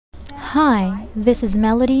Hi, this is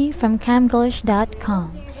Melody from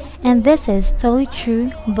Camglish.com, and this is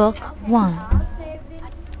TotallyTrueBook1.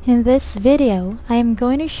 In this video, I am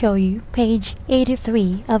going to show you page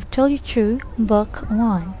 83 of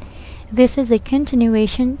TotallyTrueBook1. This is a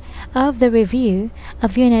continuation of the review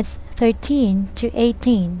of units 13 to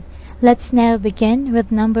 18. Let's now begin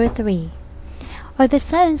with number 3. Are the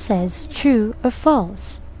sentences true or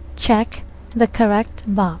false? Check the correct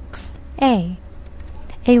box. A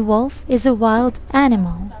wolf is a wild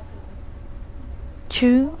animal.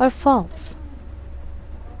 True or false?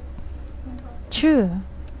 True.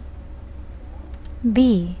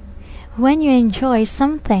 B. When you enjoy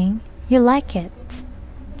something, you like it.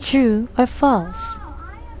 True or false?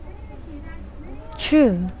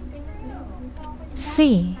 True.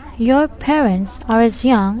 C. Your parents are as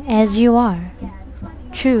young as you are.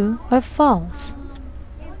 True or false?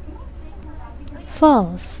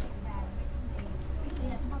 False.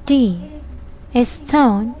 D. A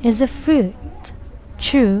stone is a fruit.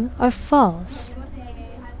 True or false?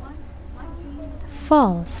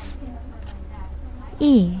 False.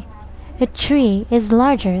 E. A tree is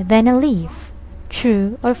larger than a leaf.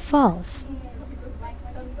 True or false?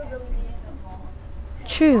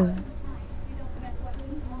 True.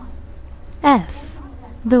 F.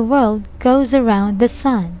 The world goes around the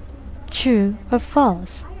sun. True or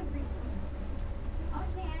false?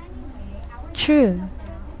 True.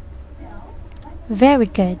 Very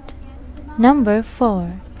good. Number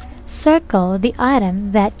 4. Circle the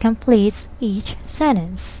item that completes each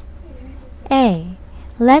sentence. A.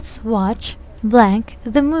 Let's watch blank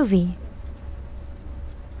the movie.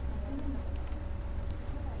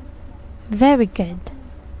 Very good.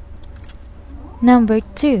 Number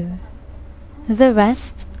 2. The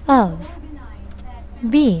rest of.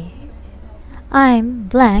 B. I'm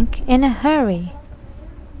blank in a hurry.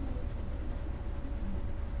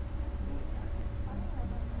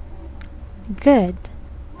 Good.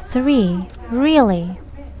 3. Really.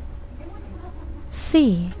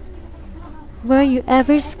 C. Were you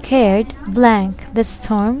ever scared blank the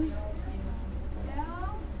storm?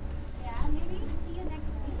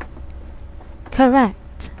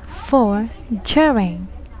 Correct. 4. During.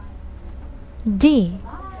 D.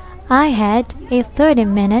 I had a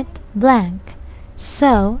 30-minute blank,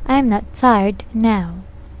 so I'm not tired now.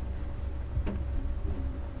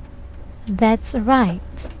 That's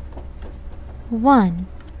right. 1.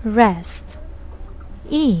 Rest.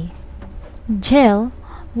 E. Jill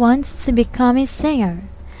wants to become a singer,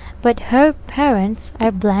 but her parents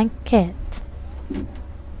are blank kid.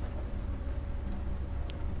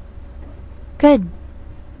 Good.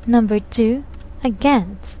 Number 2.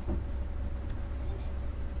 Against.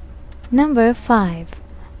 Number 5.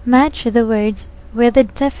 Match the words with the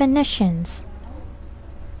definitions.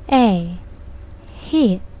 A.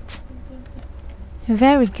 Heat.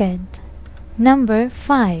 Very good. Number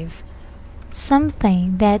 5.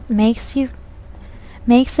 Something that makes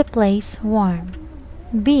a place warm.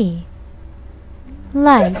 B.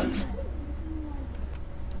 Light.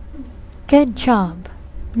 Good job.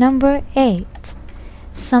 Number 8.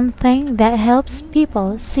 Something that helps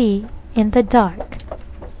people see in the dark.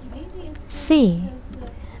 C.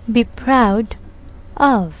 Be proud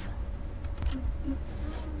of.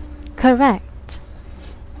 Correct.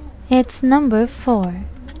 It's number 4.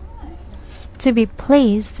 To be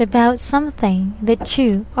pleased about something that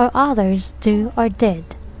you or others do or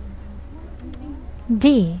did.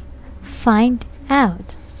 D. Find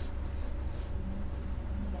out.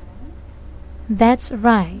 That's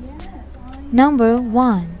right. Number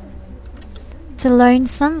 1. To learn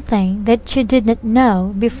something that you didn't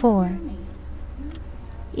know before.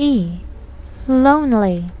 E.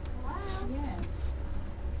 Lonely.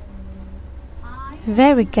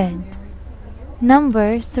 Very good.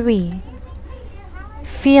 Number 3.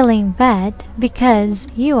 Feeling bad because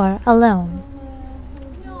you are alone.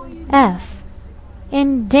 F.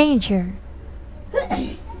 In danger.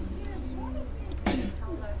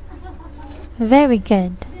 Very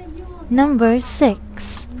good. Number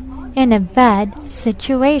 6. In a bad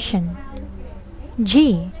situation.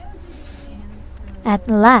 G. At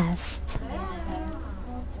last.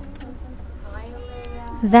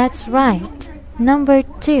 That's right. Number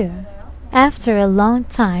 2. After a long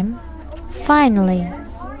time. Finally.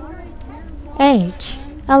 H.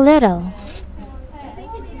 A little.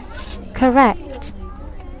 Correct.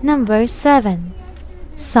 Number 7.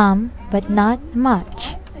 Some but not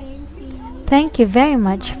much. Thank you very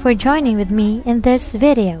much for joining with me in this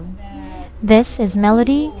video. This is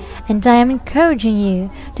Melody, and I am encouraging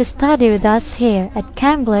you to study with us here at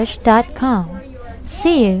Camglish.com.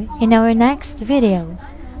 See you in our next video.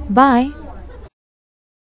 Bye!